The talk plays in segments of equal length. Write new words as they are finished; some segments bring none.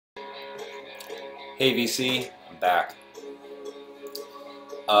Hey VC, I'm back.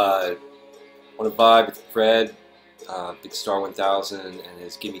 Want to vibe with Fred, BigStar 1000 and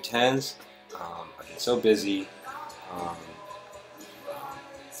his Gimme 10s. I've been so busy. Um,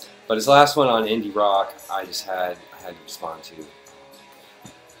 but his last one on indie rock, I had to respond to.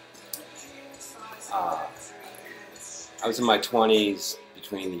 I was in my 20s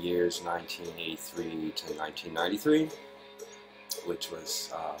between the years 1983 to 1993, which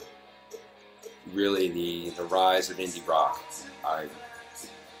was really the rise of indie rock.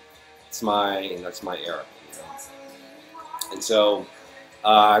 That's my era, you know? And so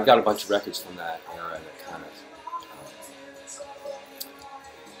I've got a bunch of records from that era that kind of,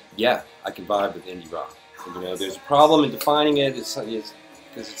 yeah, I can vibe with indie rock. And, you know, there's a problem in defining it. It's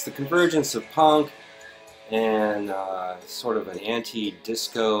because it's the convergence of punk and sort of an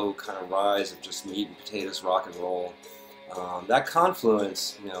anti-disco kind of rise of just meat and potatoes rock and roll. That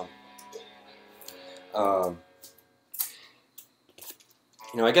confluence, you know,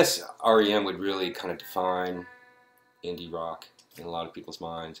 I guess REM would really kind of define indie rock in a lot of people's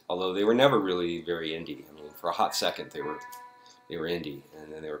minds, although they were never really very indie. I mean, for a hot second they were indie,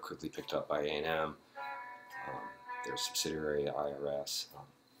 and then they were quickly picked up by A&M, their subsidiary IRS.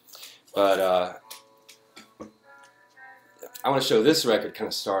 But I want to show this record, kind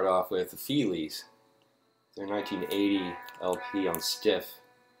of start off with the Feelies, their 1980 LP on Stiff.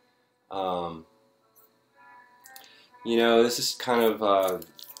 You know, this is kind of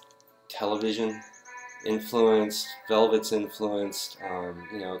television influenced, Velvet's influenced,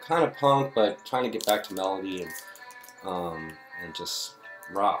 you know, kind of punk, but trying to get back to melody and just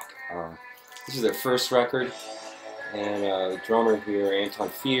rock. This is their first record, and the drummer here, Anton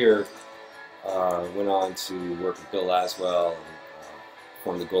Fear, went on to work with Bill Laswell and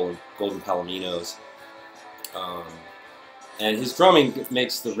form the Golden Palominos. And his drumming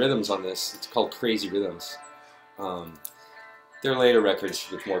makes the rhythms on this, it's called Crazy Rhythms. Their later records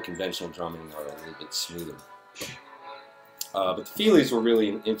with more conventional drumming are a little bit smoother. But the Feelies were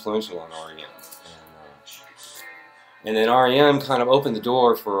really influential on REM. And then REM kind of opened the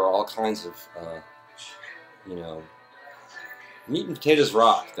door for all kinds of, you know, meat and potatoes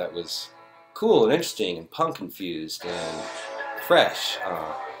rock that was cool and interesting and punk infused and fresh.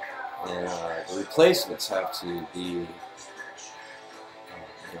 And the replacements have to be, you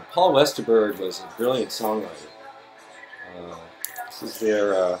know, Paul Westerberg was a brilliant songwriter. This is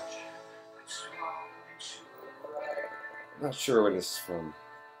their, I'm not sure when this is from,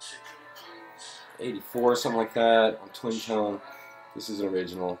 84, something like that, on Twin Tone. This is an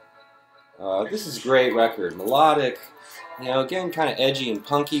original. This is a great record, melodic, you know, again kind of edgy and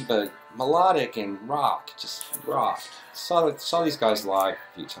punky, but melodic and rock, just rock. Saw these guys live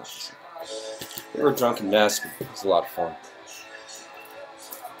a few times. They were a drunken mess, but it was a lot of fun.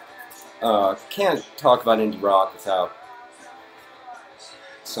 Can't talk about indie rock without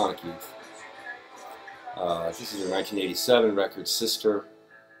Sonic Youth. This is their 1987 record, Sister.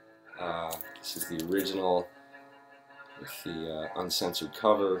 This is the original with the uncensored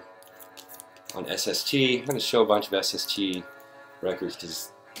cover on SST. I'm going to show a bunch of SST records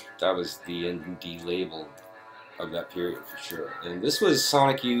because that was the indie label of that period for sure. And this was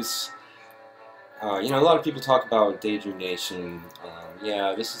Sonic Youth's, you know, a lot of people talk about Daydream Nation.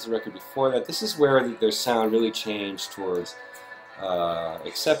 Yeah, this is the record before that. This is where their sound really changed towards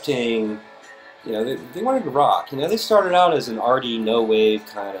accepting, you know, they wanted to rock. You know, they started out as an arty, no-wave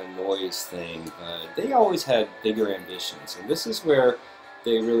kind of noise thing, but they always had bigger ambitions. And this is where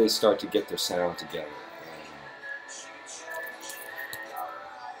they really start to get their sound together.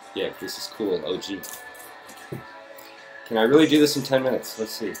 Yeah, this is cool, OG. Can I really do this in 10 minutes?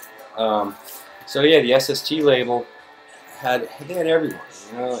 Let's see. So yeah, the SST label they had everyone.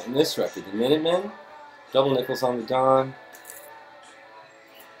 You know, in this record, the Minutemen, Double Nickels on the Dawn,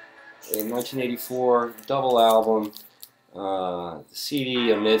 in 1984, double album. The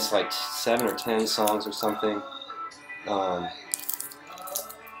CD omits like 7 or 10 songs or something.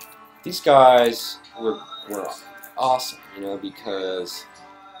 These guys were awesome, you know, because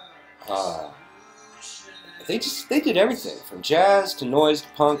they did everything from jazz to noise to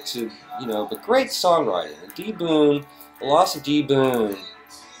punk to, you know, but great songwriting. And D. Boon, the loss of D. Boon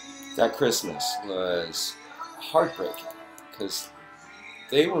that Christmas was heartbreaking because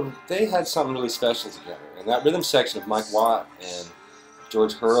they had something really special together. And that rhythm section of Mike Watt and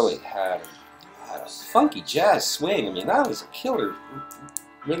George Hurley had a funky jazz swing. I mean, that was a killer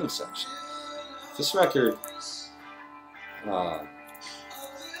rhythm section. This record,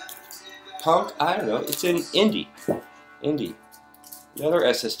 punk, I don't know, it's in indie.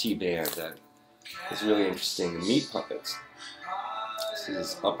 Another SST band that is really interesting, the Meat Puppets. This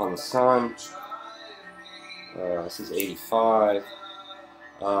is Up on the Sun. This is 85.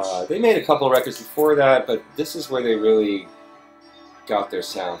 They made a couple of records before that, but this is where they really got their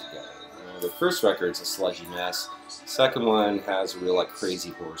sound together. The first record's a sludgy mess. The second one has a real like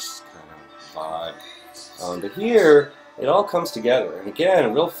Crazy Horse kind of vibe. But here, it all comes together. And again, a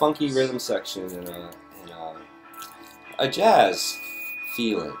real funky rhythm section and a jazz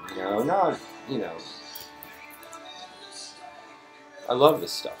feeling. Not, I love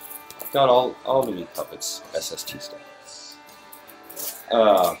this stuff. I've got all the Meat Puppets SST stuff.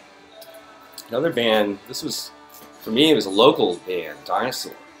 Another band, this was, for me, it was a local band,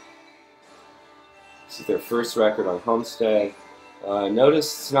 Dinosaur. This is their first record on Homestead.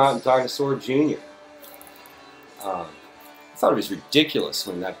 Notice it's not Dinosaur Jr. I thought it was ridiculous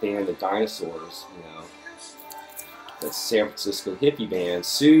when that band, the Dinosaurs, that San Francisco hippie band,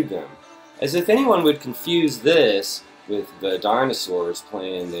 sued them. As if anyone would confuse this with the Dinosaurs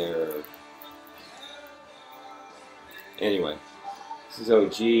playing their... Anyway, this is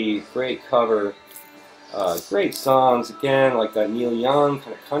OG, great cover, great songs. Again, like that Neil Young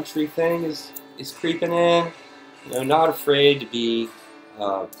kind of country thing is creeping in. Not afraid to be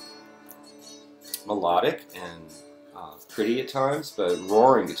melodic and pretty at times, but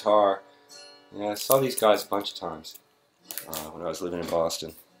roaring guitar. I saw these guys a bunch of times when I was living in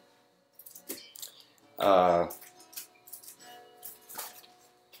Boston. I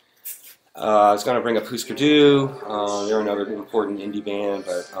was going to bring up Husker Du. They're another important indie band,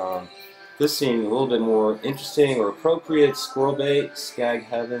 but this seemed a little bit more interesting or appropriate. Squirrel Bait, Skag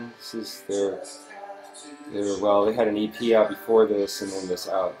Heaven. This is well, they had an EP out before this, and then this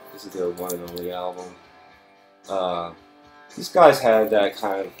out. This is their one and only album. These guys had that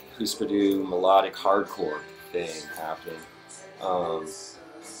kind of Husker Du melodic hardcore thing happening.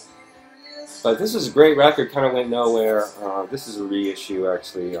 But this is a great record, kind of went nowhere. This is a reissue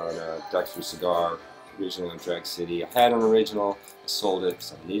actually on Dexter Cigar, originally on Drag City. I had an original, I sold it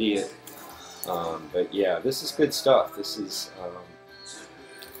because I'm an idiot. But yeah, this is good stuff. This is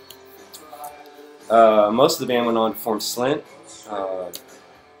most of the band went on to form Slint.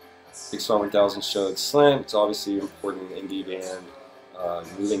 BigStar 1000 showed Slint. It's obviously an important indie band,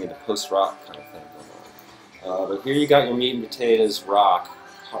 moving into post-rock kind of thing going on. But here you got your meat and potatoes rock,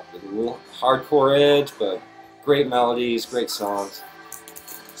 with a little hardcore edge, but great melodies, great songs.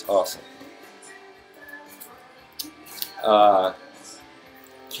 It's awesome.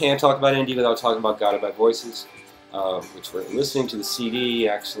 Can't talk about indie without talking about Guided by Voices, which we're listening to the CD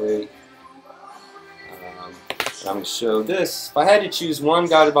actually. And I'm going to show this. If I had to choose one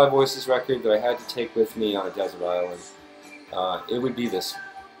Guided by Voices record that I had to take with me on a desert island, it would be this one.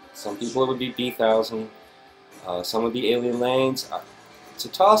 Some people it would be B1000, some would be Alien Lanes. It's a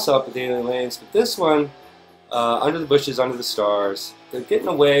toss-up with Alien Lanes, but this one, Under the Bushes, Under the Stars, they're getting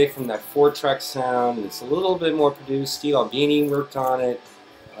away from that 4-track sound, and it's a little bit more produced. Steve Albini worked on it,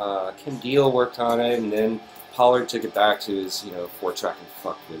 Kim Deal worked on it, and then Pollard took it back to his, 4-track and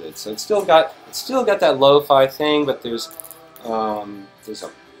fucked with it. So it's still got that lo-fi thing, but there's a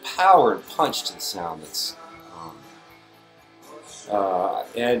power and punch to the sound that's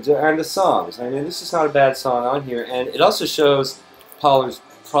and the songs. I mean, this is not a bad song on here, and it also shows Pollard's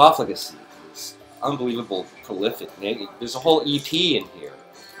profligacy. It's unbelievable, prolific. There's a whole EP in here,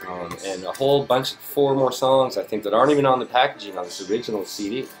 and a whole bunch of 4 more songs I think that aren't even on the packaging on this original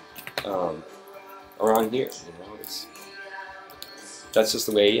CD. Or on here, that's just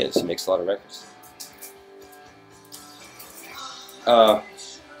the way he is. He makes a lot of records.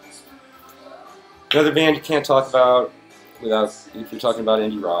 Another band you can't talk about without, if you're talking about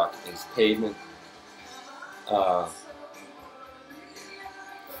indie rock, is Pavement.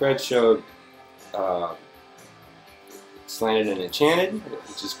 Fred showed Slanted and Enchanted,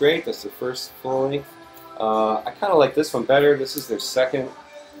 which is great. That's their first full length. I kind of like this one better. This is their second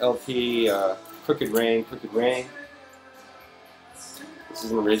LP. Crooked Rain, Crooked Rain. This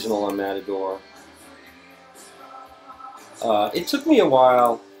is an original on Matador. It took me a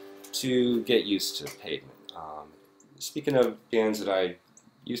while to get used to Pavement. Speaking of bands that I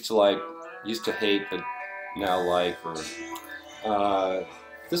used to like, used to hate, but now like,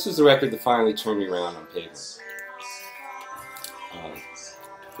 this was the record that finally turned me around on Pavement.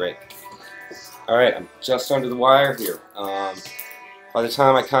 Great. Alright, I'm just under the wire here. By the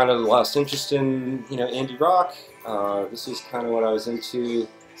time I kind of lost interest in, indie rock, this is kind of what I was into.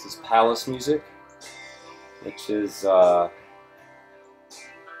 This is Palace music, which is, Will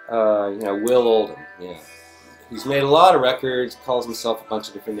Oldham. Yeah, he's made a lot of records. Calls himself a bunch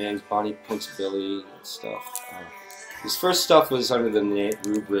of different names, Bonnie Prince Billy and stuff. His first stuff was under the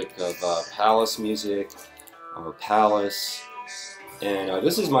rubric of Palace music or Palace, and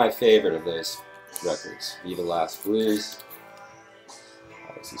this is my favorite of those Records, Viva Last Blues.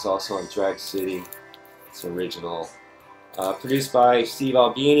 This is also on Drag City. It's original. Produced by Steve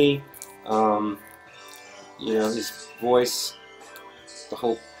Albini. You know, his voice, the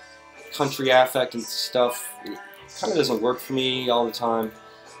whole country affect and stuff, it kind of doesn't work for me all the time.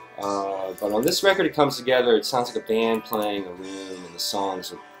 But on this record it comes together. It sounds like a band playing a room, and the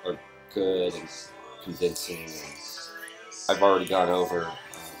songs are good and convincing. And I've already gone over.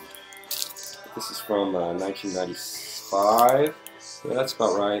 This is from 1995. Yeah, that's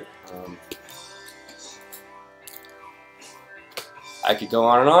about right. I could go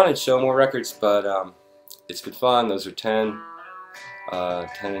on and show more records, but it's been fun. Those are 10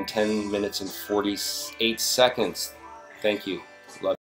 and 10 minutes and 48 seconds. Thank you. Love